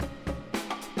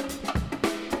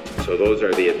So those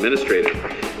are the administrative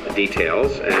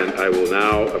details, and I will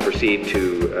now proceed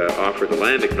to offer the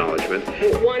land acknowledgement. I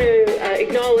want to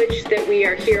acknowledge that we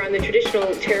are here on the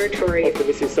traditional territory of the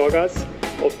Mississaugas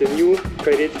of the new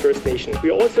Credit First Nation.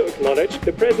 We also acknowledge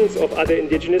the presence of other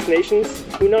Indigenous nations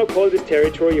who now call this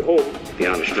territory home. The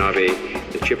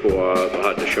Anishinaabe, the Chippewa, the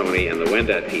Haudenosaunee, and the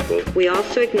Wendat people. We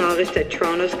also acknowledge that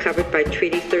Toronto is covered by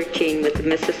Treaty 13 with the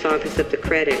Mississaugas of the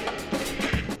Credit.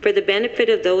 For the benefit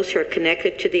of those who are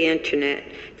connected to the internet,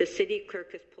 the city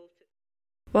clerk has posted...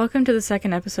 Welcome to the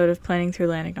second episode of Planning Through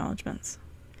Land Acknowledgements.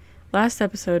 Last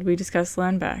episode, we discussed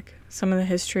land back, some of the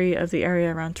history of the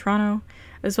area around Toronto,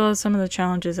 as well as some of the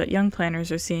challenges that young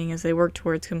planners are seeing as they work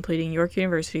towards completing York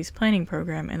University's planning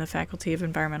program in the Faculty of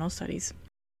Environmental Studies.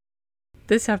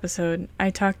 This episode, I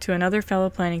talked to another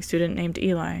fellow planning student named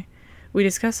Eli. We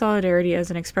discuss solidarity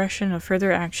as an expression of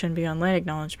further action beyond land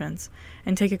acknowledgements,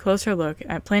 and take a closer look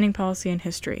at planning policy and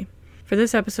history. For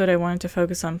this episode, I wanted to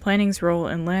focus on planning's role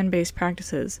in land-based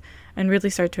practices, and really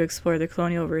start to explore the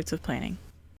colonial roots of planning.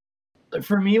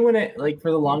 For me,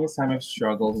 for the longest time, I've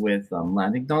struggled with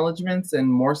land acknowledgements, and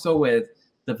more so with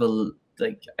the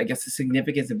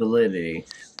significance and validity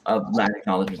of land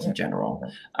acknowledgements in general.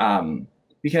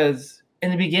 Because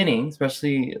in the beginning,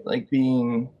 especially I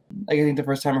think the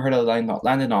first time I heard of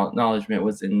land acknowledgement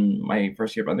was in my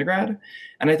first year of undergrad,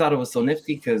 and I thought it was so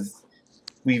nifty because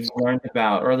we've learned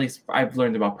about, or at least I've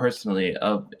learned about personally,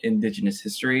 of Indigenous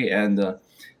history and the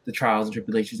trials and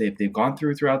tribulations they've gone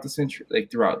throughout the century,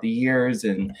 throughout the years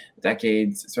and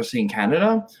decades, especially in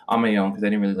Canada, on my own because I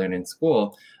didn't really learn it in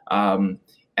school. And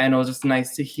it was just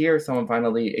nice to hear someone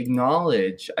finally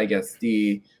acknowledge, I guess,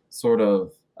 the sort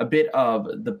of a bit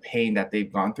of the pain that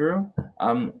they've gone through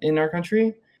in our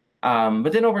country.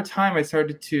 But then over time, I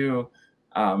started to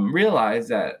realize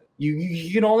that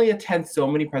you can only attend so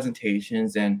many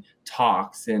presentations and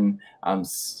talks and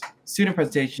student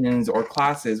presentations or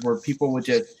classes where people would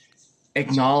just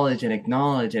acknowledge what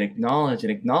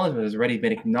has already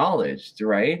been acknowledged,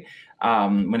 right?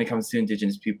 When it comes to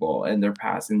Indigenous people and their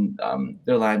past and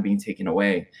their land being taken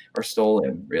away or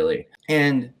stolen, really.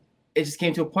 And it just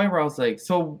came to a point where I was like,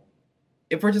 so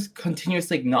if we're just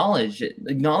continuously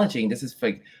acknowledging, this is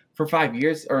for 5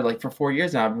 years or for 4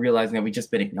 years now, I'm realizing that we've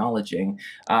just been acknowledging.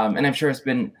 And I'm sure it's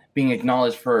been being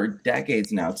acknowledged for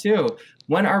decades now too.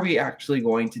 When are we actually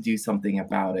going to do something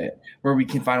about it where we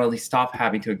can finally stop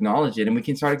having to acknowledge it and we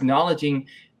can start acknowledging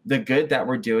the good that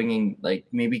we're doing and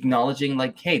maybe acknowledging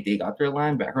hey, they got their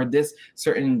land back, or this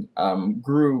certain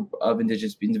group of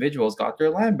Indigenous individuals got their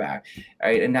land back,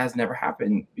 right? And that has never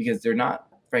happened because they're not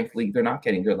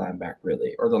getting their land back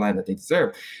really, or the land that they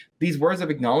deserve. These words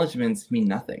of acknowledgements mean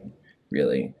nothing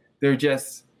really. They're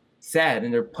just said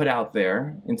and they're put out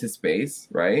there into space,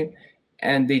 right?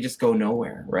 And they just go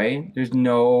nowhere, right? There's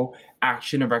no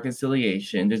action of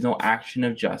reconciliation. There's no action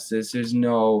of justice. There's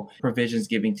no provisions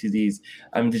given to these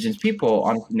Indigenous people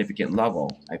on a significant level,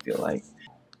 I feel like.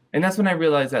 And that's when I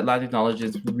realized that land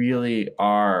acknowledgements really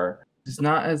are just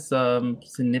not as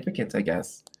significant, I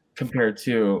guess, compared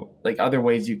to other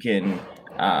ways you can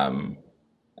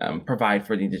provide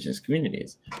for the Indigenous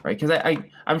communities, right? Because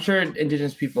I'm sure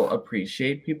Indigenous people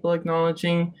appreciate people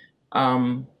acknowledging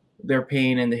their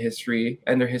pain and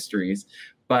their histories,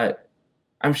 but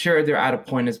I'm sure they're at a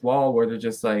point as well where they're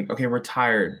just okay, we're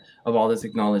tired of all this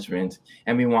acknowledgement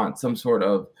and we want some sort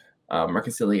of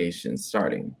reconciliation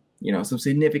starting, some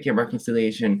significant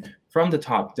reconciliation from the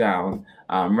top down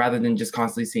rather than just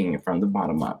constantly seeing it from the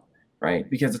bottom up, right?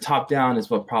 Because the top down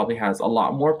is what probably has a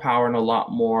lot more power and a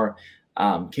lot more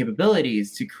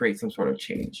capabilities to create some sort of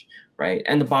change, right?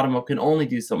 And the bottom up can only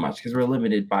do so much because we're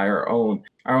limited by our own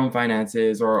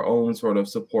finances or our own sort of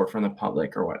support from the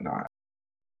public or whatnot.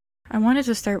 I wanted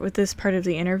to start with this part of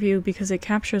the interview because it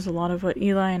captures a lot of what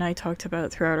Eli and I talked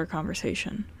about throughout our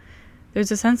conversation.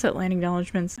 There's a sense that land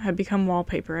acknowledgements have become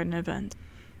wallpaper at an event.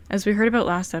 As we heard about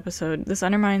last episode, this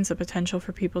undermines the potential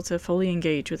for people to fully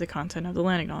engage with the content of the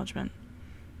land acknowledgement.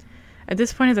 At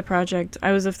this point of the project,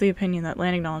 I was of the opinion that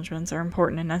land acknowledgements are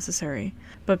important and necessary,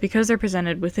 but because they're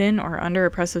presented within or under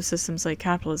oppressive systems like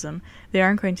capitalism, they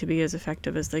aren't going to be as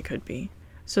effective as they could be.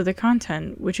 So the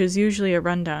content, which is usually a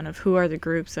rundown of who are the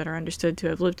groups that are understood to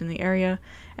have lived in the area,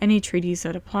 any treaties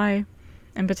that apply,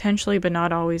 and potentially but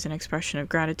not always an expression of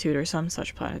gratitude or some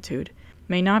such platitude,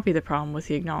 may not be the problem with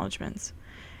the acknowledgements.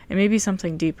 It may be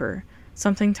something deeper,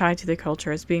 something tied to the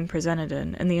culture it's being presented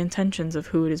in and the intentions of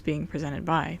who it is being presented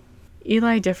by.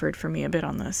 Eli differed for me a bit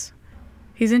on this.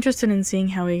 He's interested in seeing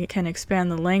how we can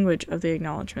expand the language of the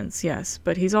acknowledgements, yes,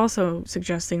 but he's also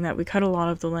suggesting that we cut a lot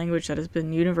of the language that has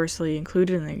been universally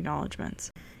included in the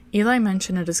acknowledgements. Eli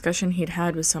mentioned a discussion he'd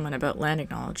had with someone about land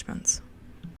acknowledgements.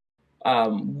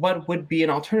 what would be an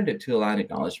alternative to a land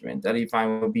acknowledgement that you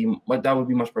find would be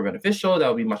much more beneficial, that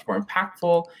would be much more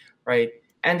impactful, right?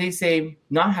 And they say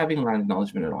not having land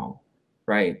acknowledgement at all,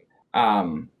 right?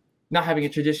 Not having a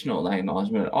traditional land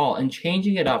acknowledgement at all, and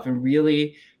changing it up and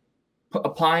really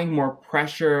applying more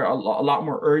pressure, a lot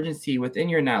more urgency within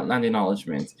your land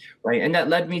acknowledgements, right? And that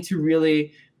led me to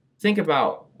really think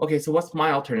about, okay, so what's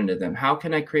my alternative then? How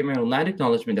can I create my own land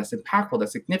acknowledgement that's impactful,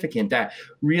 that's significant, that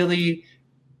really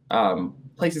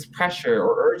places pressure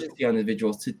or urgency on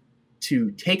individuals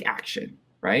to take action,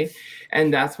 right?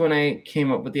 And that's when I came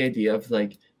up with the idea of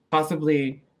like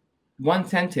possibly one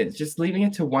sentence, just leaving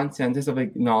it to one sentence of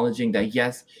acknowledging that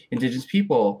yes, Indigenous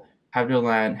people have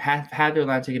had their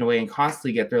land taken away and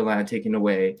constantly get their land taken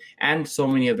away, and so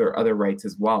many of their other rights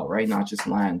as well, right? Not just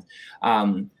land.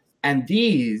 And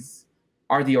these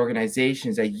are the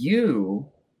organizations that you,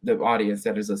 the audience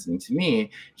that is listening to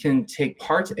me, can take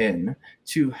part in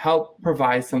to help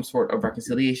provide some sort of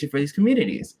reconciliation for these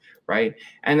communities, right?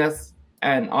 And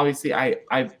obviously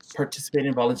I participate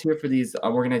and volunteer for these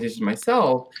organizations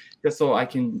myself, just so I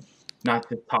can not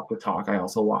just talk the talk, I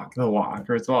also walk the walk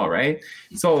as well, right?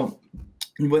 So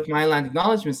with my land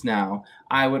acknowledgements now,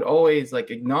 I would always like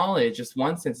acknowledge just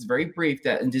one sentence, very brief,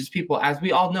 that Indigenous people, as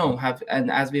we all know, and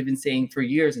as we've been saying for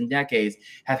years and decades,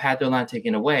 have had their land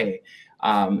taken away.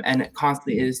 And it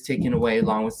constantly is taken away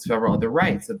along with several other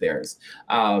rights of theirs.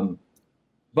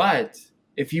 But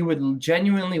if you would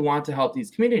genuinely want to help these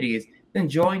communities, then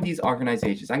join these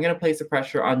organizations. I'm going to place the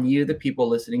pressure on you, the people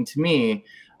listening to me,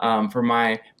 for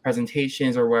my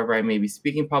presentations or wherever I may be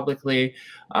speaking publicly,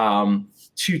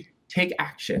 to take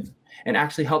action and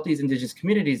actually help these Indigenous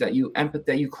communities that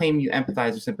you claim you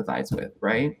empathize or sympathize with,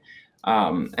 right?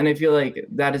 And I feel like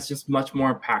that is just much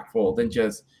more impactful than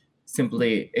just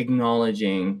simply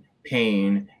acknowledging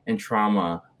pain and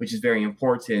trauma, which is very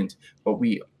important. But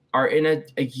we are in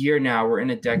a year now, we're in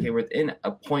a decade, we're in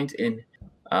a point in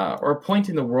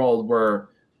the world where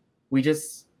we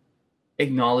just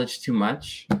acknowledge too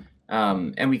much,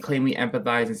 and we claim we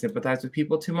empathize and sympathize with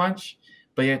people too much,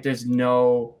 but yet there's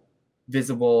no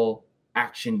visible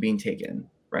action being taken,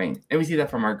 right? And we see that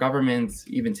from our governments,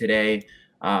 even today,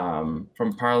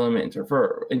 from Parliament,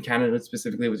 or in Canada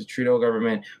specifically with the Trudeau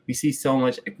government. We see so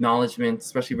much acknowledgement,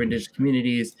 especially for Indigenous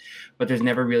communities, but there's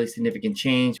never really significant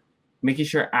change. Making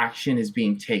sure action is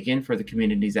being taken for the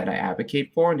communities that I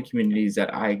advocate for and the communities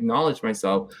that I acknowledge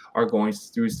myself are going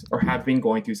through or have been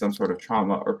going through some sort of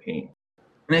trauma or pain.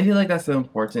 And I feel like that's so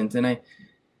important. And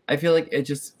I feel like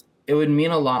it would mean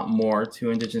a lot more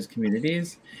to Indigenous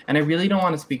communities. And I really don't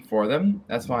want to speak for them.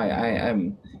 That's why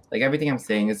I'm like, everything I'm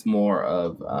saying is more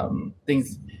of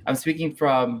things I'm speaking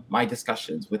from my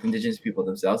discussions with Indigenous people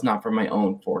themselves, not from my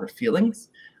own sort of feelings.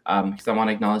 Because I want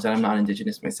to acknowledge that I'm not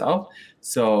Indigenous myself.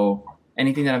 So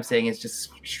anything that I'm saying is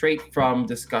just straight from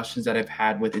discussions that I've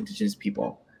had with Indigenous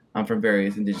people from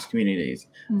various Indigenous communities.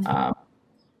 Mm-hmm.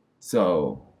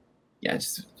 So yeah,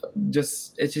 it's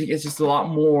just a lot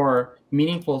more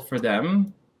meaningful for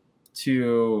them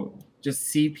to just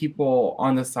see people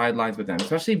on the sidelines with them,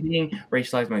 especially being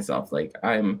racialized myself. Like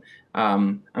I'm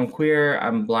queer,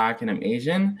 I'm Black, and I'm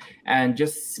Asian. And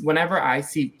just whenever I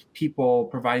see people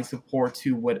providing support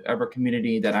to whatever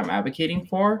community that I'm advocating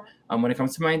for, when it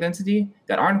comes to my identity,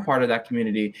 that aren't part of that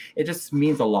community, it just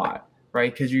means a lot,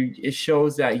 right? Because it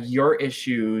shows that your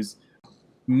issues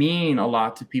mean a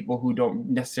lot to people who don't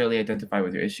necessarily identify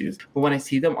with your issues. But when I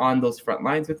see them on those front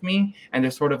lines with me, and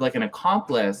they're sort of like an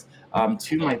accomplice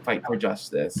to my fight for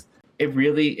justice, it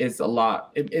really is a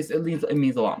lot. It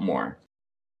means a lot more.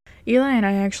 Eli and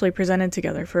I actually presented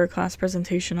together for a class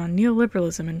presentation on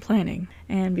neoliberalism in planning,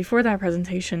 and before that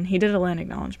presentation, he did a land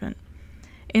acknowledgement.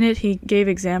 In it, he gave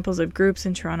examples of groups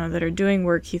in Toronto that are doing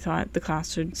work he thought the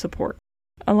class should support.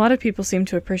 A lot of people seemed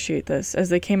to appreciate this, as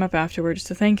they came up afterwards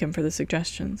to thank him for the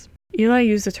suggestions. Eli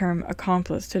used the term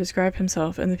accomplice to describe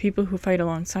himself and the people who fight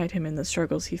alongside him in the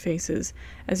struggles he faces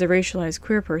as a racialized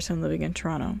queer person living in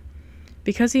Toronto.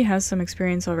 Because he has some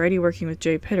experience already working with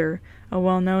Jay Pitter, a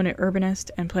well-known urbanist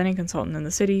and planning consultant in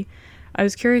the city, I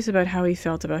was curious about how he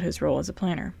felt about his role as a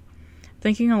planner.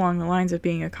 Thinking along the lines of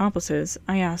being accomplices,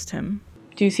 I asked him,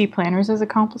 "Do you see planners as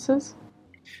accomplices?"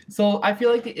 So I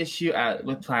feel like the issue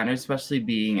with planners, especially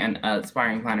being an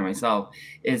aspiring planner myself,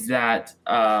 is that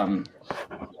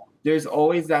there's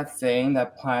always that saying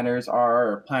that planners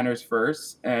are planners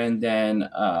first and then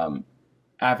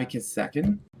advocates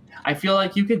second. I feel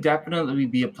like you could definitely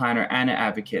be a planner and an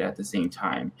advocate at the same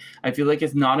time. I feel like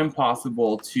it's not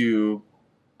impossible to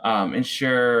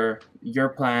ensure your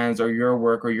plans or your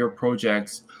work or your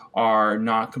projects are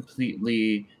not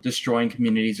completely destroying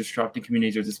communities, disrupting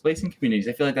communities, or displacing communities.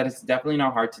 I feel like that is definitely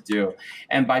not hard to do.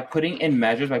 And by putting in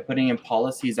measures, by putting in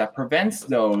policies that prevents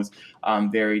those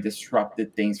very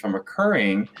disruptive things from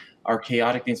occurring, or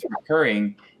chaotic things from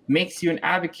occurring, makes you an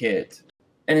advocate.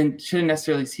 And it shouldn't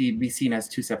necessarily be seen as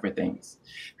two separate things.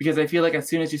 Because I feel like as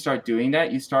soon as you start doing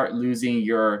that, you start losing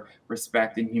your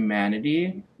respect and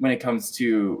humanity when it comes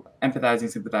to empathizing,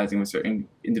 sympathizing with certain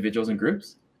individuals and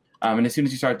groups. And as soon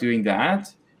as you start doing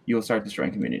that, you will start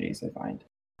destroying communities, I find.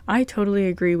 I totally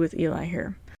agree with Eli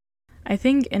here. I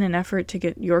think in an effort to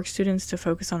get York students to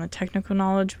focus on the technical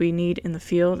knowledge we need in the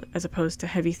field as opposed to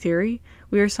heavy theory,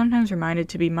 we are sometimes reminded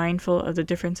to be mindful of the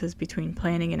differences between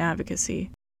planning and advocacy.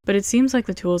 But it seems like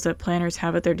the tools that planners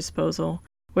have at their disposal,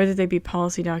 whether they be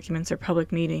policy documents or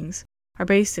public meetings, are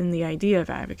based in the idea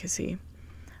of advocacy.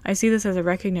 I see this as a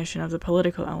recognition of the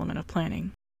political element of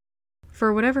planning.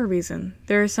 For whatever reason,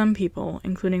 there are some people,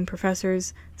 including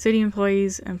professors, city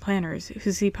employees, and planners,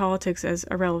 who see politics as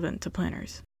irrelevant to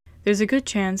planners. There's a good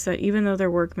chance that even though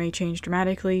their work may change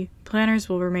dramatically, planners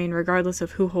will remain regardless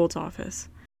of who holds office.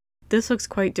 This looks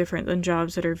quite different than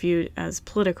jobs that are viewed as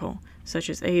political, such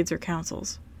as aides or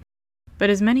councils. But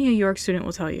as many a York student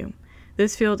will tell you,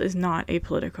 this field is not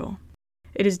apolitical.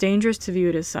 It is dangerous to view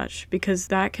it as such, because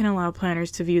that can allow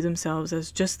planners to view themselves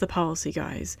as just the policy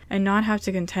guys, and not have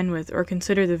to contend with or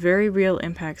consider the very real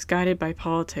impacts guided by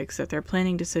politics that their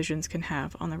planning decisions can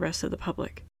have on the rest of the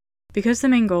public. Because the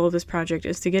main goal of this project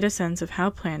is to get a sense of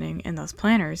how planning, and thus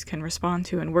planners, can respond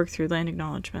to and work through land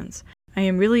acknowledgements, I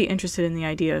am really interested in the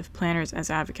idea of planners as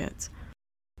advocates.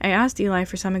 I asked Eli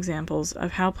for some examples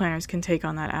of how planners can take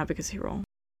on that advocacy role.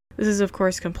 This is of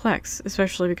course complex,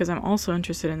 especially because I'm also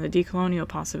interested in the decolonial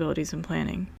possibilities in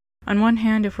planning. On one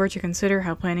hand, if we're to consider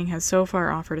how planning has so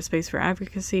far offered a space for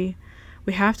advocacy,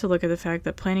 we have to look at the fact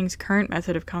that planning's current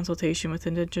method of consultation with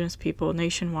Indigenous people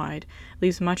nationwide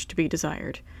leaves much to be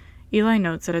desired. Eli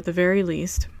notes that at the very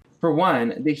least, for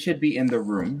one, they should be in the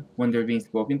room when they're being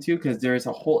spoken to, because there is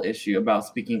a whole issue about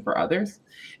speaking for others.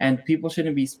 And people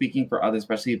shouldn't be speaking for others,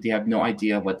 especially if they have no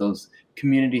idea what those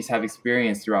communities have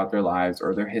experienced throughout their lives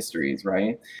or their histories,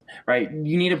 right?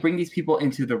 You need to bring these people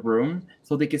into the room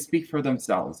so they can speak for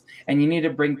themselves. And you need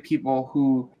to bring people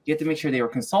who you have to make sure they were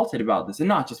consulted about this, and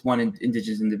not just one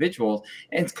Indigenous individual,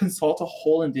 and consult a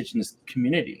whole Indigenous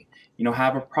community.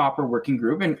 Have a proper working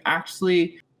group and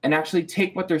actually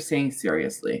take what they're saying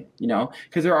seriously,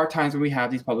 because there are times when we have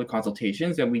these public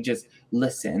consultations and we just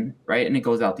listen, right? And it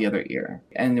goes out the other ear.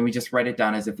 And then we just write it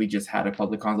down as if we just had a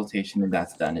public consultation and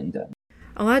that's done and done.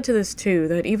 I'll add to this too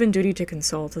that even duty to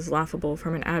consult is laughable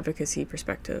from an advocacy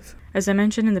perspective. As I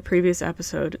mentioned in the previous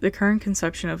episode, the current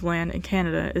conception of land in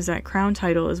Canada is that Crown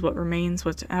title is what remains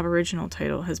once Aboriginal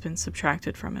title has been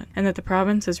subtracted from it, and that the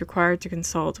province is required to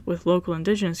consult with local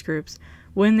Indigenous groups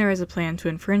when there is a plan to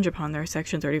infringe upon their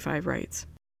Section 35 rights.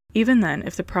 Even then,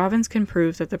 if the province can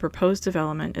prove that the proposed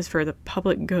development is for the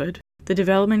public good, the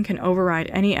development can override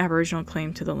any Aboriginal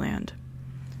claim to the land.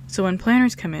 So when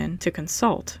planners come in to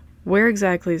consult, where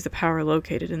exactly is the power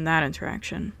located in that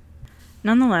interaction?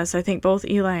 Nonetheless, I think both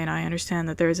Eli and I understand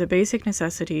that there is a basic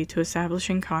necessity to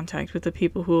establishing contact with the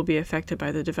people who will be affected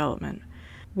by the development.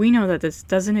 We know that this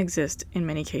doesn't exist in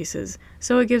many cases,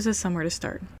 so it gives us somewhere to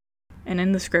start. And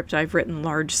in the script I've written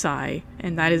large sigh,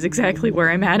 and that is exactly where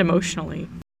I'm at emotionally.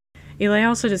 Eli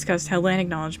also discussed how land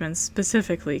acknowledgements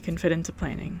specifically can fit into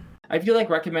planning. I feel like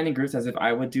recommending groups as if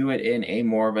I would do it in a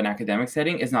more of an academic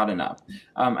setting is not enough.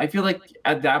 I feel like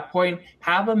at that point,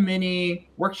 have a mini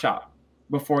workshop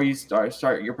before you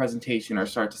start your presentation or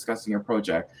start discussing your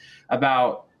project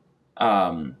about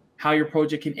how your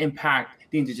project can impact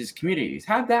the Indigenous communities.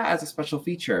 Have that as a special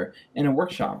feature in a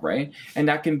workshop, right? And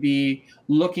that can be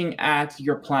looking at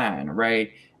your plan,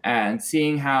 right? And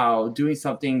seeing how doing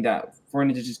something that for an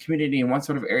Indigenous community in one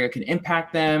sort of area can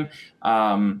impact them,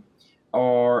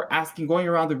 or going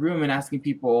around the room and asking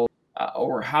people,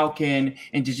 or how can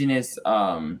Indigenous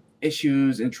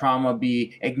issues and trauma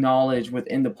be acknowledged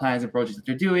within the plans and projects that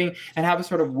they're doing, and have a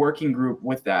sort of working group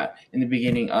with that in the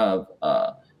beginning of,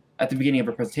 at the beginning of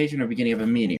a presentation or beginning of a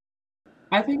meeting.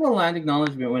 I think a land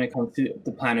acknowledgement when it comes to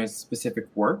the planner's specific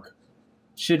work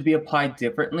should be applied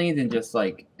differently than just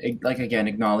like again,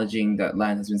 acknowledging that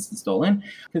land has been stolen.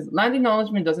 Because land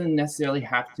acknowledgement doesn't necessarily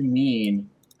have to mean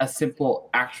a simple,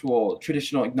 actual,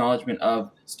 traditional acknowledgement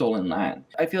of stolen land.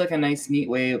 I feel like a nice, neat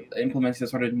way of implementing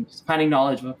this sort of planning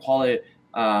knowledge, we'll call it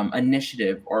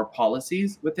initiative or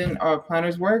policies within our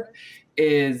planner's work,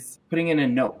 is putting in a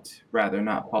note, rather,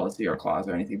 not policy or clause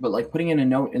or anything, but like putting in a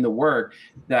note in the work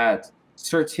that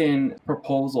certain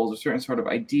proposals or certain sort of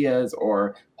ideas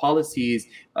or policies,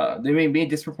 they may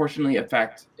disproportionately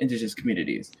affect Indigenous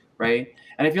communities, right?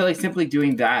 And I feel like simply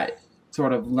doing that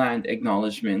sort of land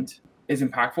acknowledgement is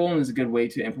impactful and is a good way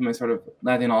to implement sort of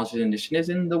land acknowledgement initiatives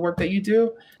in the work that you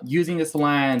do. Using this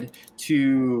land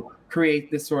to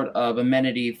create this sort of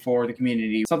amenity for the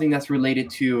community, something that's related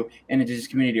to an Indigenous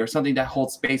community or something that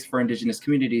holds space for Indigenous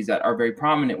communities that are very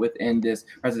prominent within this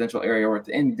residential area or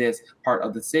within this part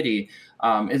of the city,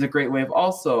 is a great way of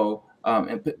also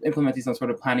implementing some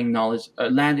sort of planning knowledge,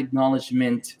 land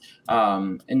acknowledgement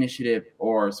initiative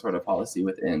or sort of policy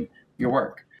within your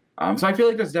work. So I feel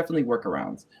like there's definitely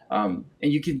workarounds, and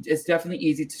it's definitely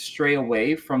easy to stray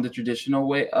away from the traditional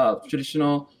way of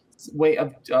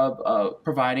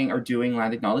providing or doing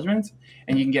land acknowledgements,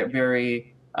 and you can get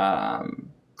very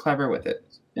clever with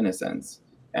it in a sense,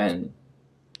 and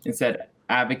instead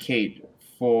advocate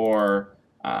for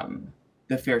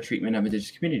the fair treatment of Indigenous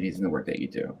communities in the work that you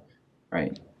do,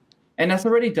 right? And that's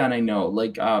already done, I know.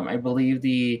 Like I believe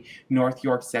the North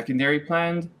York Secondary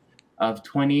Plan of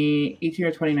 2018 or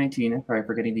 2019, I'm probably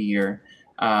forgetting the year.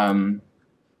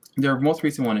 Their most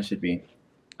recent one, it should be,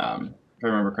 if I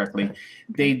remember correctly.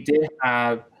 They did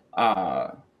have,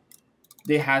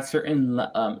 they had certain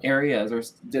areas, or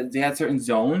they had certain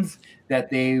zones that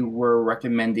they were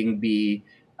recommending be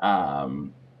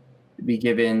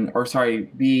given, or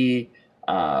sorry,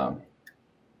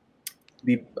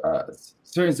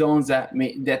 certain zones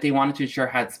that they wanted to ensure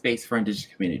had space for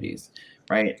Indigenous communities.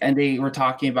 Right, and they were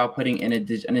talking about putting in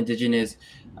an Indigenous,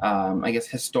 I guess,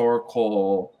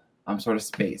 historical sort of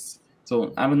space.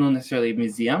 So I don't know necessarily a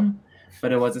museum,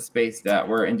 but it was a space that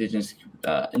where Indigenous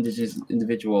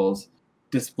individuals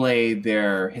display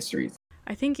their histories.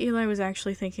 I think Eli was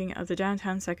actually thinking of the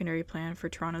Downtown Secondary Plan for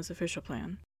Toronto's official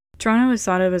plan. Toronto is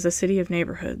thought of as a city of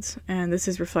neighborhoods, and this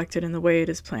is reflected in the way it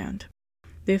is planned.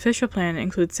 The official plan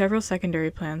includes several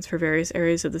secondary plans for various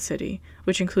areas of the city,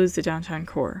 which includes the downtown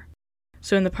core.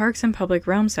 So in the Parks and Public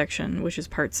Realms section, which is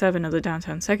Part 7 of the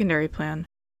Downtown Secondary Plan,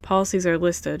 policies are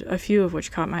listed, a few of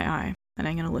which caught my eye, and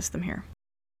I'm going to list them here.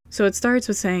 So it starts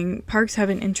with saying, parks have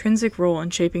an intrinsic role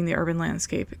in shaping the urban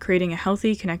landscape, creating a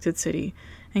healthy, connected city,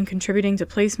 and contributing to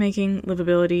placemaking,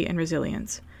 livability, and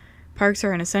resilience. Parks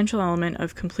are an essential element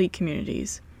of complete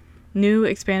communities. New,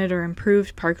 expanded, or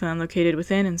improved parkland located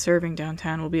within and serving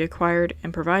downtown will be acquired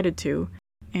and provided to,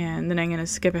 and then I'm going to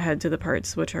skip ahead to the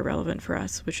parts which are relevant for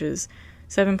us, which is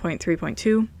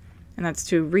 7.3.2, and that's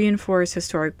to reinforce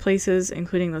historic places,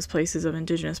 including those places of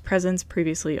Indigenous presence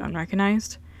previously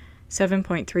unrecognized.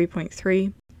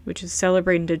 7.3.3, which is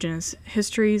celebrate Indigenous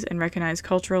histories and recognize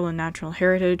cultural and natural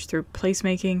heritage through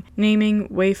placemaking, naming,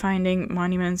 wayfinding,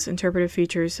 monuments, interpretive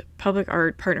features, public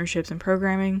art, partnerships, and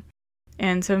programming.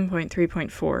 And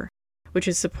 7.3.4, which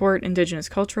is support Indigenous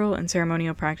cultural and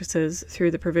ceremonial practices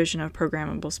through the provision of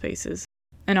programmable spaces.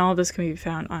 And all of this can be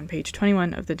found on page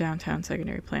 21 of the Downtown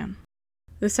Secondary Plan.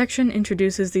 The section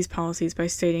introduces these policies by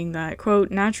stating that, quote,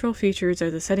 natural features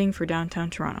are the setting for downtown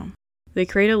Toronto. They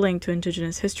create a link to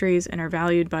Indigenous histories and are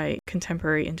valued by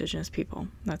contemporary Indigenous people.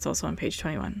 That's also on page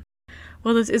 21.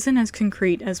 While this isn't as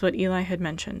concrete as what Eli had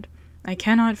mentioned, I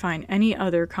cannot find any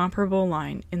other comparable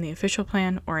line in the official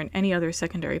plan or in any other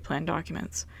secondary plan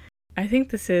documents. I think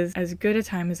this is as good a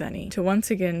time as any to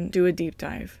once again do a deep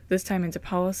dive, this time into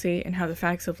policy and how the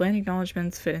facts of land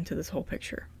acknowledgements fit into this whole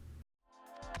picture.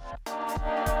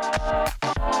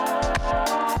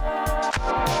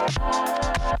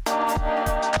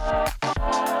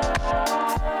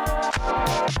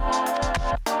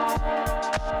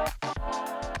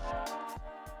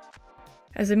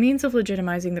 As a means of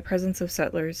legitimizing the presence of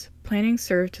settlers, planning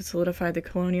served to solidify the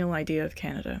colonial idea of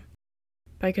Canada.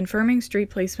 By confirming street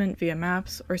placement via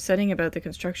maps or setting about the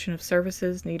construction of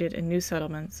services needed in new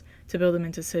settlements to build them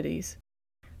into cities,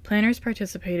 planners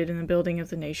participated in the building of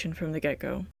the nation from the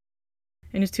get-go.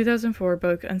 In his 2004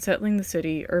 book Unsettling the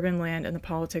City, Urban Land and the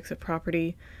Politics of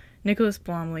Property, Nicholas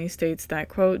Blomley states that,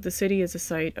 quote, the city is a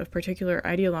site of particular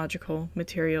ideological,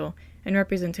 material, and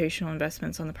representational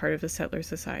investments on the part of the settler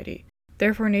society.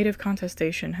 Therefore, native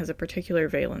contestation has a particular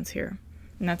valence here,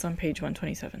 and that's on page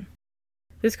 127.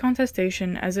 This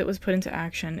contestation, as it was put into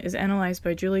action, is analyzed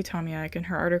by Julie Tomiak in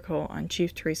her article on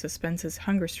Chief Teresa Spence's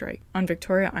hunger strike on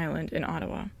Victoria Island in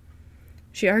Ottawa.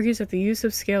 She argues that the use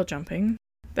of scale jumping,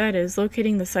 that is,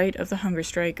 locating the site of the hunger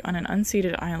strike on an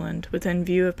unceded island within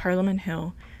view of Parliament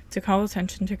Hill to call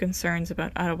attention to concerns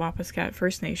about Attawapiskat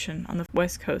First Nation on the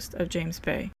west coast of James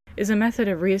Bay, is a method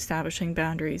of re-establishing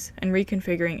boundaries and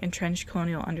reconfiguring entrenched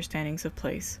colonial understandings of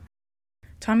place.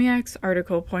 Tomiak's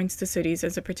article points to cities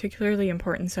as a particularly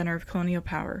important center of colonial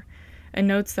power, and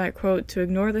notes that, quote, to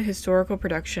ignore the historical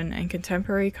production and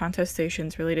contemporary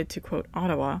contestations related to, quote,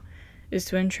 Ottawa, is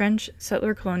to entrench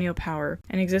settler colonial power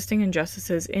and existing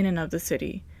injustices in and of the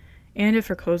city, and it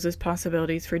forecloses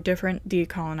possibilities for different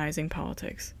decolonizing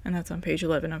politics, and that's on page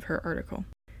 11 of her article.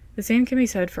 The same can be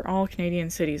said for all Canadian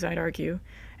cities, I'd argue,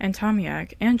 and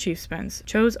Tomiak and Chief Spence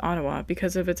chose Ottawa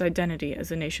because of its identity as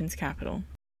the nation's capital.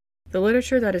 The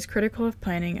literature that is critical of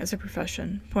planning as a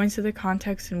profession points to the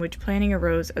context in which planning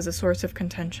arose as a source of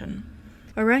contention.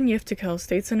 Oren Yiftikel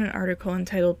states in an article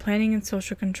entitled Planning and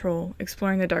Social Control,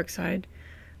 Exploring the Dark Side,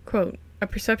 quote, a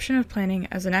perception of planning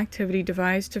as an activity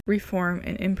devised to reform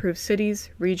and improve cities,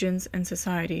 regions, and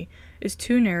society is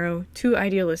too narrow, too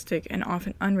idealistic, and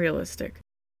often unrealistic.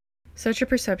 Such a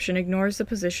perception ignores the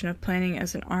position of planning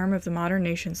as an arm of the modern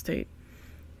nation-state.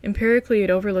 Empirically, it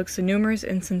overlooks the numerous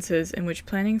instances in which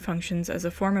planning functions as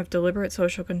a form of deliberate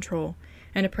social control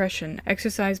and oppression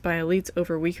exercised by elites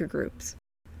over weaker groups.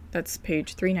 That's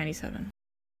page 397.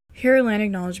 Here, land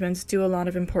acknowledgements do a lot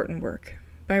of important work.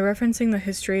 By referencing the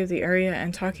history of the area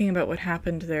and talking about what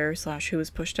happened there / who was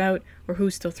pushed out or who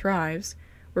still thrives,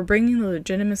 we're bringing the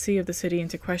legitimacy of the city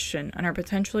into question and are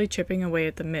potentially chipping away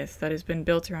at the myth that has been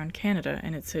built around Canada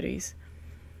and its cities.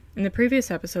 In the previous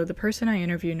episode, the person I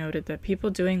interviewed noted that people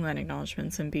doing land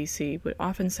acknowledgements in BC would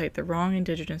often cite the wrong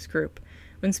Indigenous group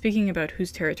when speaking about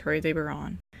whose territory they were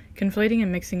on, conflating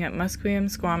and mixing up Musqueam,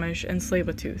 Squamish, and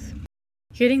Tsleil-Waututh.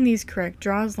 Getting these correct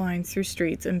draws lines through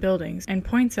streets and buildings and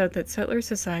points out that settler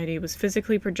society was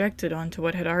physically projected onto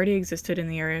what had already existed in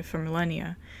the area for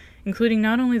millennia, including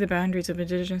not only the boundaries of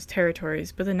Indigenous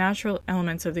territories, but the natural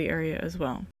elements of the area as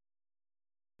well.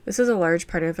 This is a large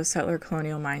part of a settler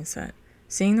colonial mindset,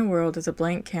 seeing the world as a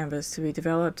blank canvas to be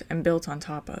developed and built on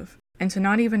top of, and to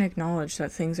not even acknowledge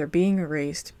that things are being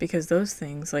erased because those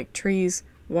things, like trees,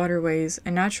 waterways,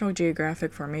 and natural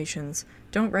geographic formations,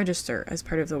 don't register as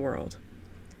part of the world.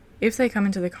 If they come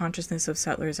into the consciousness of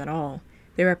settlers at all,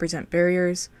 they represent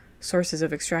barriers, sources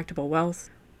of extractable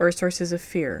wealth, or sources of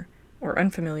fear, or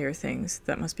unfamiliar things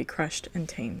that must be crushed and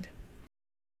tamed.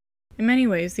 In many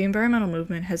ways, the environmental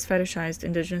movement has fetishized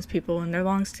Indigenous people and their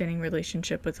long-standing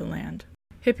relationship with the land.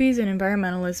 Hippies and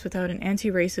environmentalists without an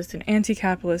anti-racist and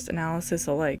anti-capitalist analysis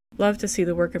alike love to see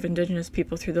the work of Indigenous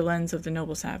people through the lens of the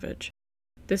noble savage.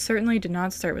 This certainly did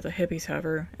not start with the hippies,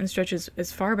 however, and stretches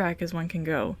as far back as one can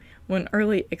go, when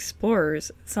early explorers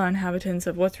saw inhabitants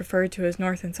of what's referred to as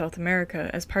North and South America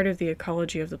as part of the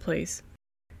ecology of the place.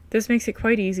 This makes it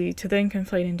quite easy to then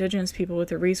conflate Indigenous people with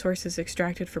the resources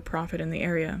extracted for profit in the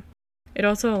area. It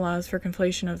also allows for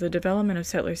conflation of the development of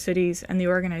settler cities and the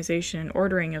organization and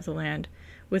ordering of the land,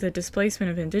 with a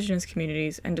displacement of Indigenous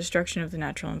communities and destruction of the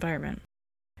natural environment.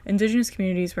 Indigenous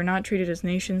communities were not treated as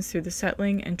nations through the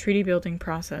settling and treaty-building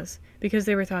process because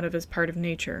they were thought of as part of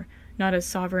nature, not as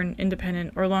sovereign,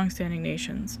 independent, or long-standing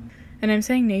nations. And I'm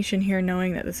saying nation here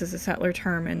knowing that this is a settler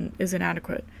term and is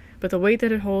inadequate, but the weight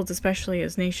that it holds, especially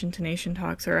as nation-to-nation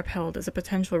talks are upheld as a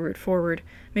potential route forward,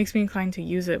 makes me inclined to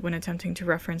use it when attempting to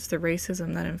reference the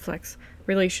racism that inflects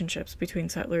relationships between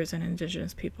settlers and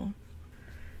Indigenous people.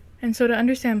 And so to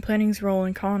understand planning's role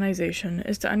in colonization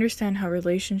is to understand how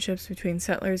relationships between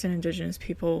settlers and Indigenous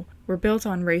people were built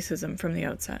on racism from the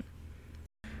outset.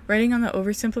 Writing on the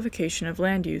oversimplification of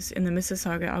land use in the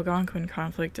Mississauga-Algonquin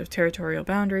conflict of territorial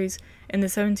boundaries in the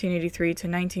 1783 to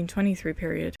 1923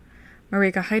 period,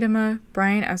 Marika Heidema,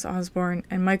 Brian S. Osborne,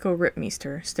 and Michael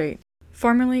Rittmeester state,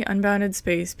 formerly unbounded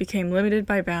space became limited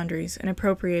by boundaries and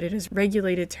appropriated as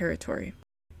regulated territory.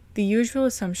 The usual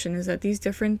assumption is that these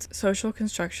different social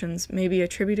constructions may be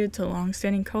attributed to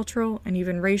long-standing cultural and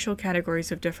even racial categories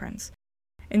of difference.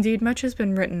 Indeed, much has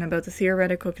been written about the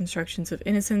theoretical constructions of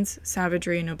innocence,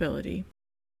 savagery, and nobility.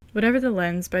 Whatever the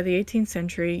lens, by the 18th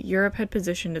century, Europe had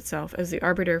positioned itself as the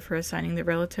arbiter for assigning the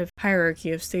relative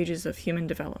hierarchy of stages of human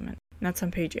development. That's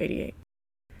on page 88.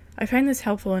 I find this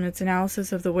helpful in its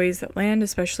analysis of the ways that land,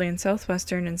 especially in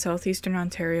southwestern and southeastern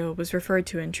Ontario, was referred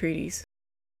to in treaties.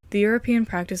 The European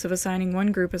practice of assigning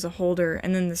one group as a holder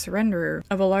and then the surrenderer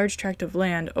of a large tract of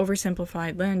land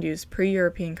oversimplified land use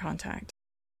pre-European contact.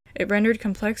 It rendered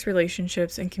complex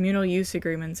relationships and communal use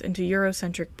agreements into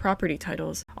Eurocentric property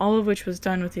titles, all of which was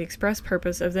done with the express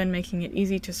purpose of then making it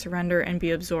easy to surrender and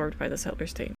be absorbed by the settler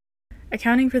state.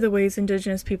 Accounting for the ways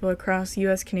Indigenous people across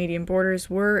U.S.-Canadian borders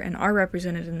were and are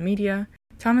represented in the media,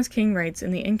 Thomas King writes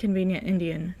in The Inconvenient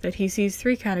Indian that he sees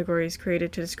three categories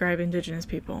created to describe Indigenous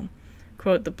people.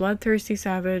 Quote, the bloodthirsty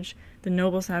savage, the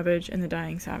noble savage, and the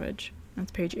dying savage.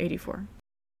 That's page 84.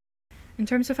 In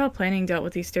terms of how planning dealt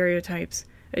with these stereotypes,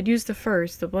 it used the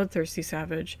first, the bloodthirsty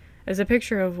savage, as a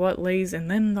picture of what lays in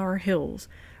them thar hills,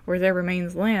 where there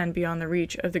remains land beyond the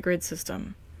reach of the grid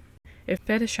system. it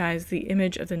fetishized the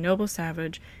image of the noble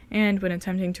savage, and, when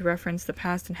attempting to reference the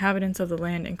past inhabitants of the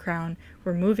land and crown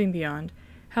were moving beyond,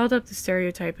 held up the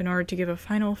stereotype in order to give a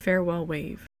final farewell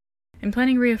wave. And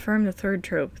planning reaffirmed the third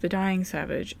trope, the dying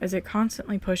savage, as it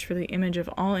constantly pushed for the image of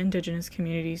all indigenous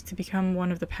communities to become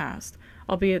one of the past,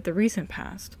 albeit the recent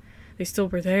past. They still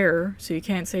were there, so you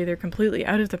can't say they're completely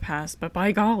out of the past, but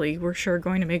by golly, we're sure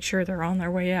going to make sure they're on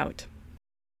their way out.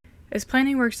 As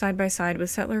planning worked side by side with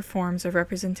settler forms of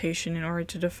representation in order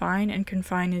to define and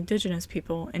confine indigenous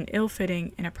people in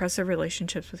ill-fitting and oppressive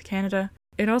relationships with Canada,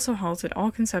 it also halted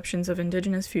all conceptions of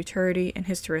indigenous futurity and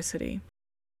historicity.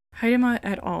 Haidema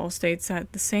et al. States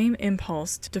that the same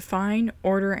impulse to define,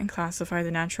 order, and classify the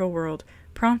natural world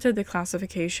prompted the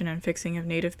classification and fixing of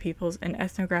native peoples in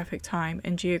ethnographic time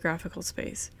and geographical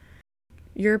space.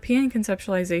 European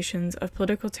conceptualizations of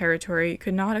political territory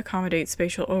could not accommodate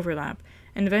spatial overlap,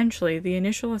 and eventually the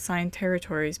initial assigned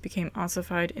territories became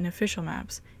ossified in official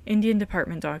maps, Indian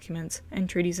Department documents, and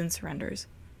treaties and surrenders.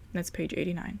 That's page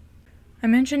 89. I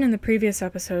mentioned in the previous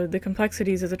episode the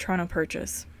complexities of the Toronto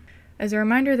Purchase. As a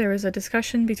reminder, there was a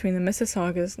discussion between the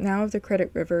Mississaugas, now of the Credit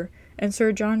River, and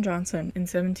Sir John Johnson in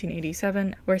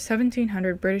 1787, where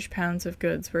 1,700 British pounds of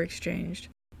goods were exchanged.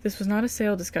 This was not a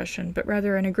sale discussion, but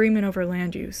rather an agreement over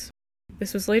land use.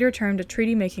 This was later termed a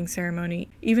treaty-making ceremony,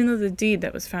 even though the deed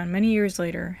that was found many years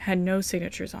later had no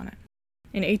signatures on it.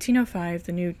 In 1805,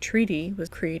 the new treaty was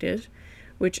created,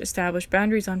 which established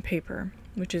boundaries on paper,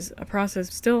 which is a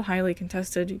process still highly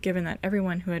contested given that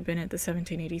everyone who had been at the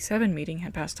 1787 meeting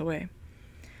had passed away.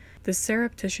 This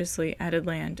surreptitiously added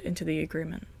land into the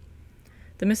agreement.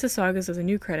 The Mississaugas of the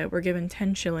new credit were given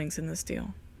 10 shillings in this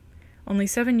deal. Only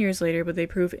 7 years later would they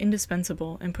prove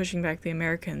indispensable in pushing back the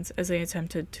Americans as they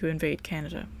attempted to invade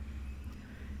Canada.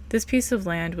 This piece of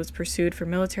land was pursued for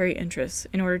military interests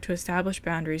in order to establish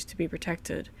boundaries to be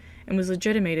protected, and was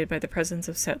legitimated by the presence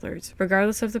of settlers,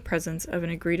 regardless of the presence of an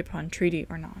agreed-upon treaty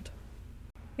or not.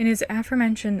 In his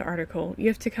aforementioned article,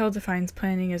 E.F. Tickell defines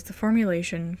planning as the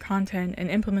formulation, content, and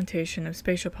implementation of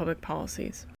spatial public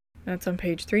policies. That's on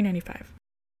page 395.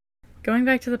 Going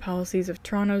back to the policies of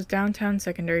Toronto's downtown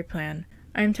secondary plan,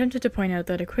 I am tempted to point out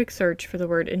that a quick search for the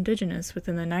word Indigenous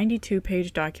within the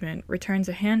 92-page document returns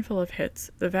a handful of hits,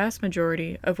 the vast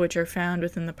majority of which are found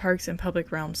within the Parks and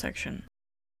Public Realm section.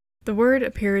 The word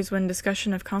appears when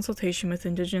discussion of consultation with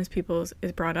Indigenous peoples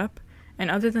is brought up, and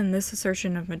other than this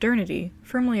assertion of modernity,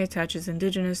 firmly attaches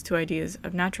Indigenous to ideas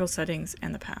of natural settings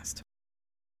and the past.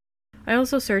 I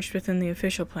also searched within the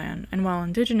official plan, and while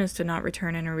Indigenous did not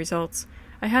return any results,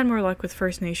 I had more luck with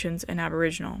First Nations and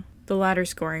Aboriginal, the latter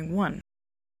scoring 1.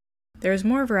 There is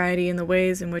more variety in the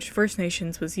ways in which First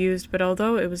Nations was used, but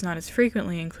although it was not as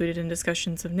frequently included in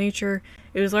discussions of nature,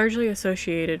 it was largely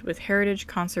associated with heritage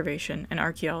conservation and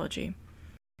archaeology.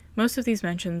 Most of these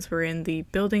mentions were in the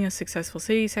Building a Successful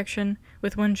City section,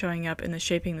 with one showing up in the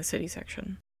Shaping the City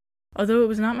section. Although it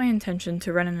was not my intention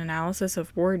to run an analysis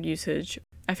of word usage,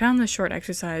 I found this short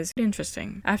exercise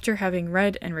interesting, after having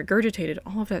read and regurgitated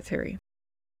all of that theory.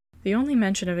 The only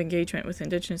mention of engagement with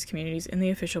Indigenous communities in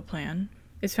the official plan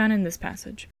is found in this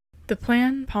passage. The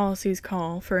plan policies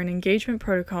call for an engagement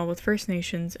protocol with First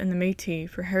Nations and the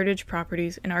Métis for heritage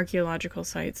properties and archaeological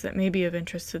sites that may be of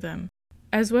interest to them,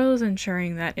 as well as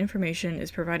ensuring that information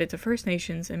is provided to First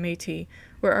Nations and Métis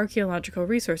where archaeological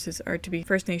resources are to be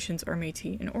First Nations or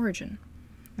Métis in origin.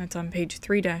 That's on page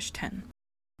 3-10.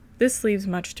 This leaves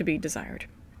much to be desired.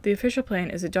 The official plan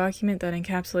is a document that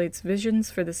encapsulates visions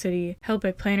for the city held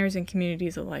by planners and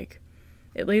communities alike.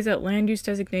 It lays out land use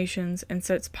designations and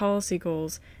sets policy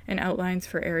goals and outlines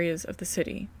for areas of the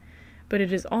city. But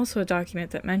it is also a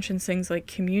document that mentions things like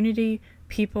community,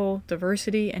 people,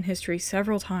 diversity, and history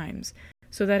several times,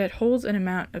 so that it holds an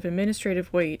amount of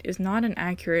administrative weight is not an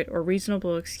accurate or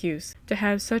reasonable excuse to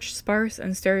have such sparse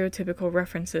and stereotypical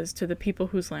references to the people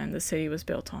whose land the city was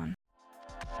built on.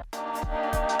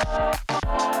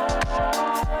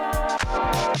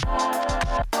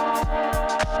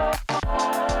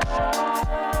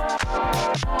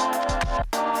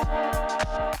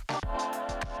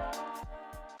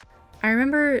 I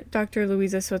remember Dr.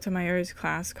 Luisa Sotomayor's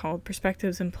class called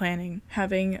Perspectives in Planning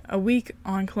having a week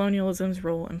on colonialism's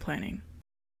role in planning.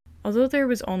 Although there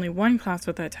was only one class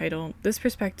with that title, this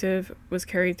perspective was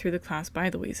carried through the class by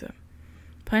Luisa.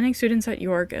 Planning students at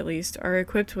York, at least, are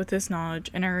equipped with this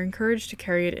knowledge and are encouraged to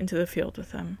carry it into the field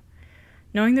with them.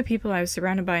 Knowing the people I was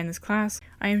surrounded by in this class,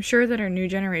 I am sure that our new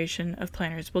generation of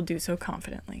planners will do so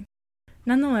confidently.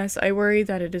 Nonetheless, I worry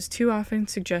that it is too often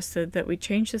suggested that we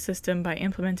change the system by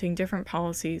implementing different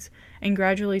policies and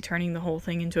gradually turning the whole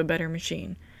thing into a better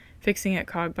machine, fixing it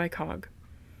cog by cog.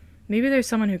 Maybe there's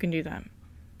someone who can do that,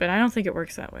 but I don't think it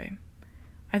works that way.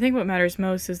 I think what matters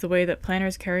most is the way that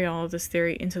planners carry all of this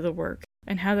theory into the work,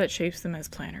 and how that shapes them as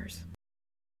planners.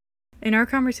 In our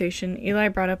conversation, Eli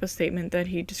brought up a statement that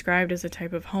he described as a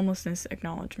type of homelessness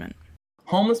acknowledgement.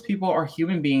 Homeless people are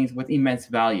human beings with immense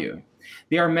value.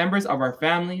 They are members of our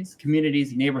families,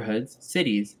 communities, neighborhoods,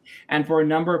 cities, and for a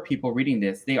number of people reading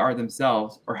this, they are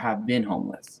themselves or have been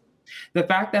homeless. The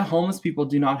fact that homeless people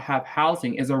do not have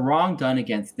housing is a wrong done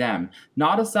against them,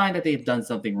 not a sign that they've done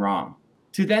something wrong.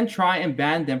 To then try and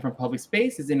ban them from public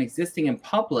spaces and existing in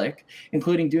public,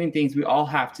 including doing things we all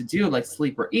have to do like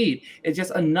sleep or eat, is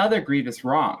just another grievous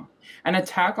wrong. An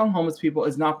attack on homeless people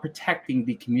is not protecting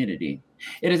the community.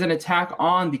 It is an attack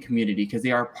on the community because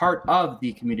they are part of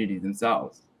the community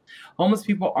themselves. Homeless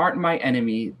people aren't my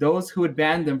enemy. Those who would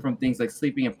ban them from things like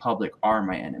sleeping in public are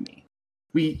my enemy.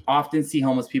 We often see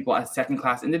homeless people as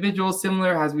second-class individuals,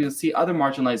 similar as we will see other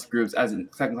marginalized groups as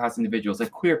second-class individuals,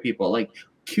 like queer people, like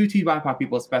QT BIPOC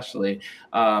people especially,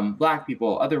 Black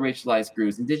people, other racialized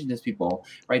groups, Indigenous people,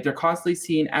 right? They're constantly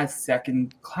seen as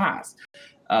second class.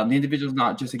 The individual's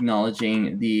not just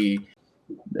acknowledging the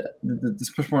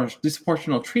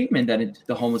disproportional treatment that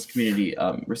the homeless community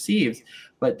receives,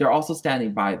 but they're also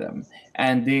standing by them.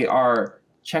 And they are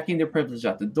checking their privilege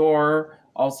at the door.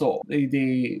 Also,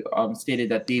 they stated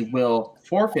that they will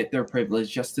forfeit their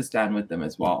privilege just to stand with them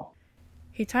as well.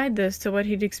 He tied this to what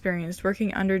he'd experienced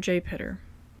working under Jay Pitter.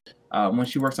 When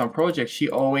she works on projects, she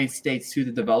always states to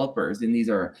the developers, and these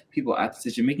are people at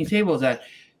decision-making tables, that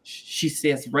she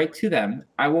says right to them,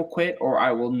 I will quit or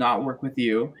I will not work with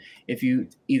you if you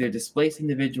either displace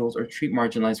individuals or treat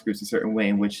marginalized groups a certain way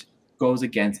in which goes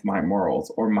against my morals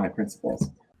or my principles.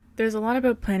 There's a lot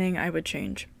about planning I would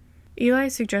change.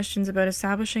 Eli's suggestions about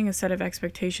establishing a set of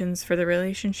expectations for the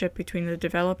relationship between the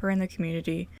developer and the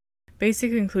community,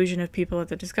 basic inclusion of people at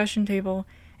the discussion table,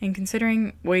 and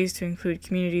considering ways to include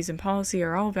communities in policy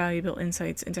are all valuable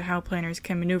insights into how planners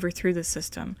can maneuver through the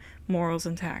system, morals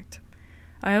intact.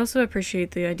 I also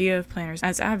appreciate the idea of planners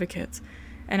as advocates,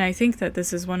 and I think that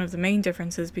this is one of the main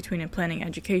differences between a planning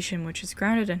education which is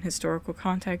grounded in historical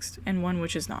context and one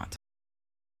which is not.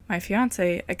 My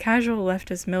fiancé, a casual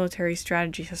leftist military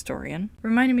strategy historian,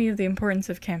 reminded me of the importance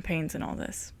of campaigns in all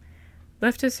this.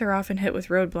 Leftists are often hit with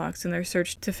roadblocks in their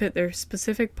search to fit their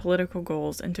specific political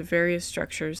goals into various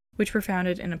structures which were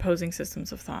founded in opposing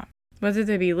systems of thought, whether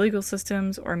they be legal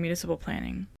systems or municipal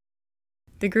planning.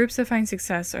 The groups that find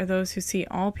success are those who see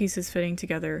all pieces fitting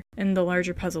together in the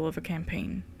larger puzzle of a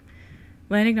campaign.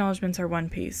 Land acknowledgements are one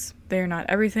piece. They are not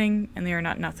everything, and they are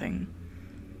not nothing.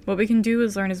 What we can do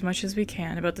is learn as much as we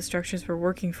can about the structures we're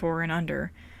working for and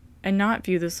under, and not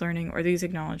view this learning or these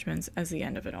acknowledgements as the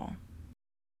end of it all.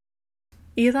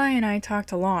 Eli and I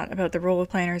talked a lot about the role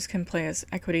planners can play as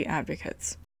equity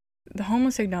advocates. The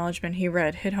homeless acknowledgement he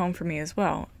read hit home for me as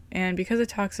well, and because it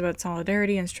talks about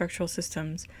solidarity and structural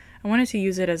systems, I wanted to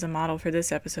use it as a model for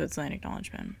this episode's land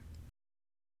acknowledgement.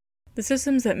 The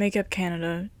systems that make up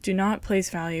Canada do not place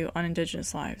value on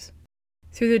Indigenous lives.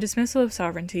 Through the dismissal of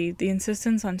sovereignty, the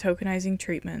insistence on tokenizing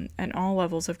treatment at all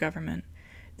levels of government,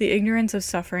 the ignorance of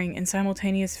suffering and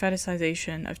simultaneous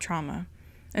fetishization of trauma,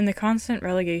 and the constant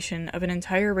relegation of an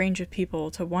entire range of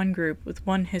people to one group with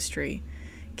one history,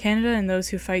 Canada and those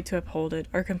who fight to uphold it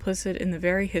are complicit in the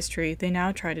very history they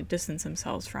now try to distance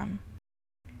themselves from.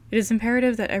 It is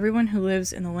imperative that everyone who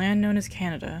lives in the land known as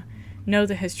Canada know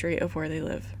the history of where they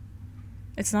live.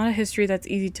 It's not a history that's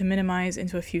easy to minimize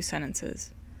into a few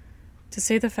sentences. To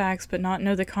say the facts but not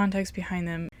know the context behind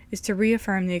them is to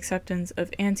reaffirm the acceptance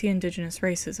of anti-Indigenous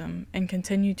racism and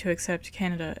continue to accept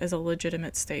Canada as a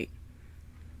legitimate state.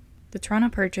 The Toronto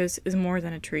Purchase is more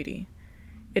than a treaty.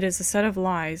 It is a set of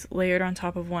lies layered on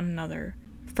top of one another,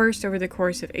 first over the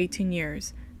course of 18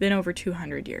 years, then over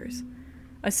 200 years.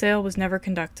 A sale was never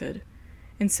conducted.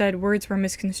 Instead, words were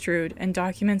misconstrued and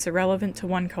documents irrelevant to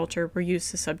one culture were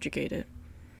used to subjugate it.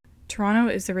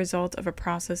 Toronto is the result of a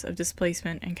process of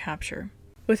displacement and capture.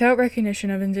 Without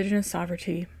recognition of Indigenous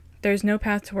sovereignty, there is no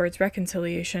path towards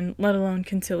reconciliation, let alone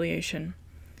conciliation.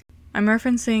 I'm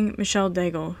referencing Michelle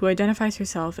Daigle, who identifies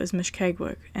herself as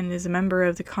Mishkegwuk and is a member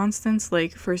of the Constance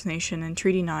Lake First Nation in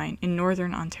Treaty 9 in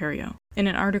northern Ontario, in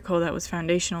an article that was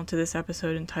foundational to this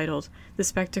episode entitled The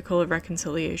Spectacle of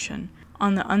Reconciliation,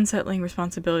 on the unsettling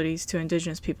responsibilities to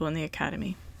Indigenous people in the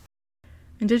Academy.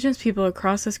 Indigenous people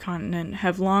across this continent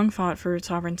have long fought for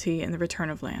sovereignty and the return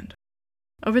of land.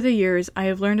 Over the years, I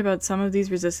have learned about some of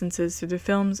these resistances through the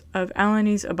films of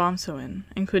Alanis Obomsawin,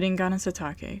 including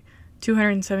Ganasatake,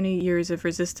 270 Years of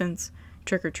Resistance,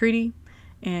 Trick or Treaty,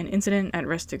 and Incident at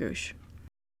Restigouche.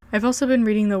 I've also been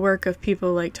reading the work of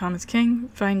people like Thomas King,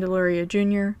 Vine Deloria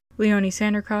Jr., Leonie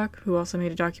Sandercock, who also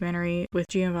made a documentary with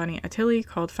Giovanni Attili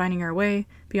called Finding Our Way,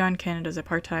 Beyond Canada's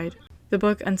Apartheid. The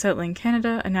book Unsettling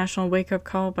Canada, A National Wake-Up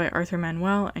Call by Arthur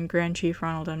Manuel and Grand Chief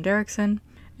Ronald M. Derrickson,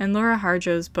 and Laura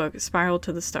Harjo's book Spiral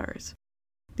to the Stars.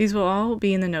 These will all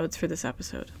be in the notes for this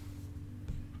episode.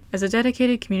 As a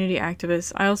dedicated community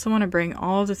activist, I also want to bring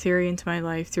all of the theory into my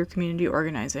life through community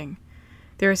organizing.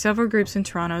 There are several groups in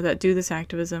Toronto that do this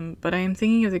activism, but I am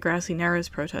thinking of the Grassy Narrows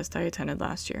protest I attended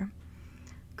last year.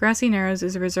 Grassy Narrows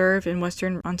is a reserve in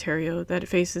Western Ontario that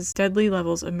faces deadly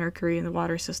levels of mercury in the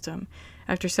water system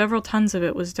after several tons of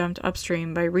it was dumped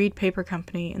upstream by Reed Paper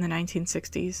Company in the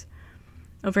 1960s.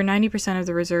 Over 90% of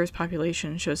the reserve's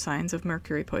population shows signs of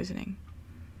mercury poisoning.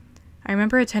 I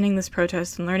remember attending this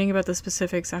protest and learning about the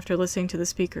specifics after listening to the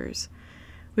speakers.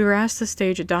 We were asked to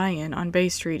stage a die-in on Bay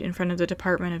Street in front of the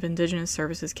Department of Indigenous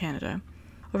Services Canada.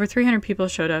 Over 300 people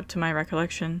showed up, to my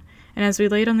recollection, and as we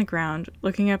laid on the ground,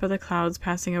 looking up at the clouds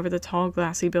passing over the tall,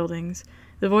 glassy buildings,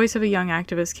 the voice of a young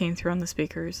activist came through on the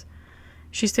speakers.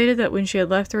 She stated that when she had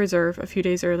left the reserve a few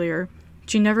days earlier,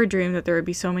 she never dreamed that there would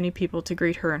be so many people to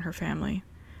greet her and her family.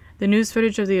 The news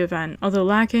footage of the event, although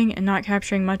lacking and not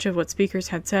capturing much of what speakers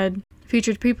had said,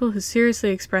 featured people who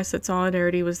seriously expressed that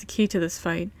solidarity was the key to this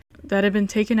fight that had been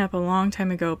taken up a long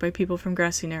time ago by people from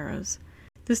Grassy Narrows.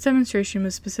 This demonstration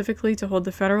was specifically to hold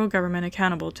the federal government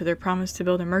accountable to their promise to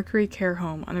build a mercury care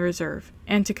home on the reserve,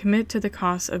 and to commit to the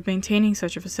costs of maintaining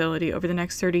such a facility over the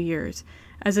next 30 years,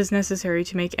 as is necessary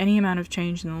to make any amount of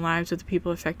change in the lives of the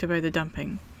people affected by the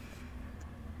dumping.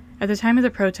 At the time of the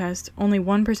protest, only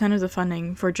 1% of the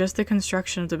funding for just the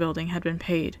construction of the building had been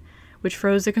paid, which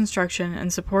froze the construction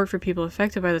and support for people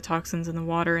affected by the toxins in the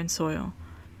water and soil.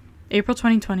 April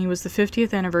 2020 was the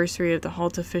 50th anniversary of the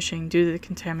halt of fishing due to the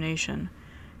contamination.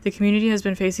 The community has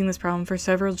been facing this problem for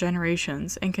several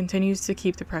generations and continues to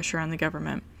keep the pressure on the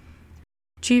government.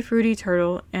 Chief Rudy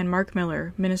Turtle and Mark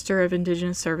Miller, Minister of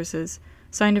Indigenous Services,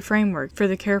 signed a framework for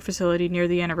the care facility near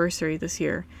the anniversary this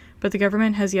year, but the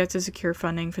government has yet to secure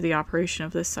funding for the operation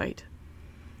of this site.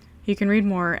 You can read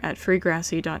more at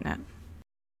freegrassy.net.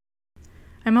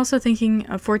 I'm also thinking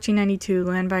of 1492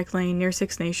 Landback Lane near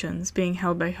Six Nations being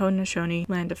held by Haudenosaunee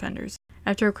land defenders.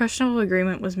 After a questionable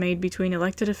agreement was made between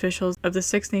elected officials of the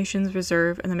Six Nations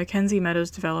Reserve and the Mackenzie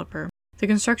Meadows developer, the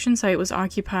construction site was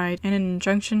occupied and an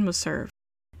injunction was served.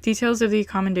 Details of the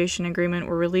accommodation agreement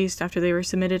were released after they were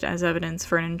submitted as evidence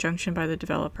for an injunction by the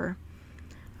developer.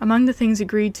 Among the things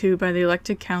agreed to by the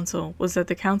elected council was that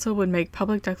the council would make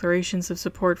public declarations of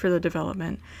support for the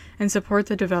development and support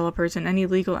the developers in any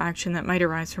legal action that might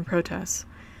arise from protests.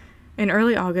 In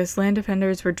early August, land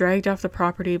defenders were dragged off the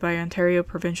property by Ontario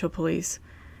Provincial Police.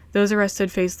 Those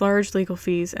arrested faced large legal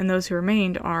fees, and those who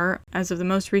remained are, as of the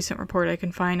most recent report I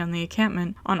can find on the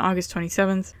encampment on August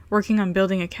 27th, working on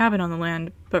building a cabin on the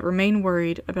land, but remain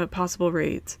worried about possible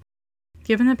raids.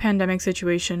 Given the pandemic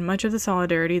situation, much of the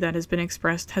solidarity that has been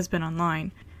expressed has been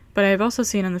online, but I have also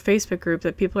seen on the Facebook group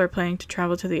that people are planning to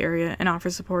travel to the area and offer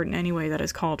support in any way that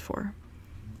is called for.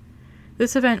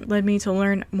 This event led me to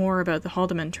learn more about the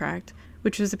Haldimand Tract,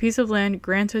 which was a piece of land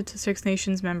granted to Six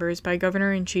Nations members by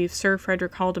Governor-in-Chief Sir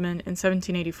Frederick Haldimand in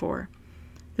 1784.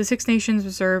 The Six Nations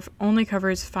Reserve only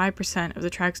covers 5% of the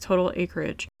tract's total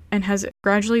acreage, and has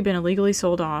gradually been illegally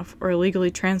sold off or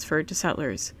illegally transferred to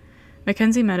settlers.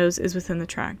 Mackenzie Meadows is within the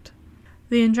tract.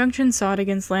 The injunction sought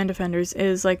against land defenders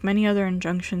is, like many other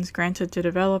injunctions granted to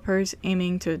developers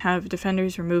aiming to have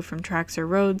defenders removed from tracts or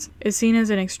roads, is seen as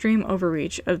an extreme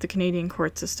overreach of the Canadian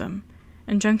court system.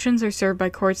 Injunctions are served by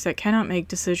courts that cannot make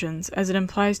decisions, as it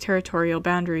implies territorial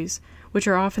boundaries, which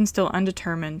are often still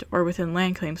undetermined or within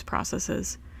land claims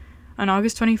processes. On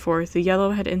August 24th, the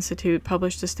Yellowhead Institute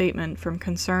published a statement from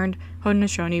concerned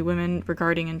Haudenosaunee women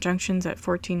regarding injunctions at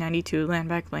 1492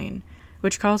 Landback Lane,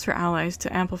 which calls for allies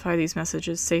to amplify these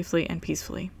messages safely and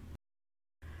peacefully.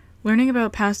 Learning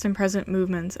about past and present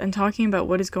movements and talking about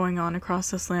what is going on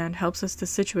across this land helps us to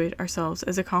situate ourselves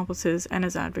as accomplices and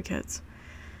as advocates.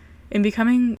 In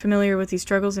becoming familiar with these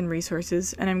struggles and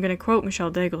resources, and I'm going to quote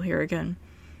Michelle Daigle here again,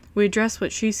 we address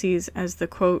what she sees as the,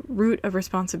 quote, root of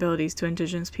responsibilities to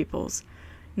Indigenous peoples,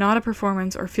 not a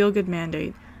performance or feel-good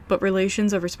mandate, but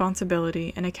relations of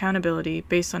responsibility and accountability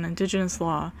based on Indigenous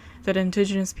law that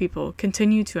Indigenous people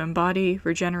continue to embody,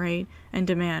 regenerate, and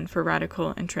demand for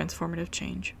radical and transformative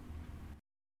change.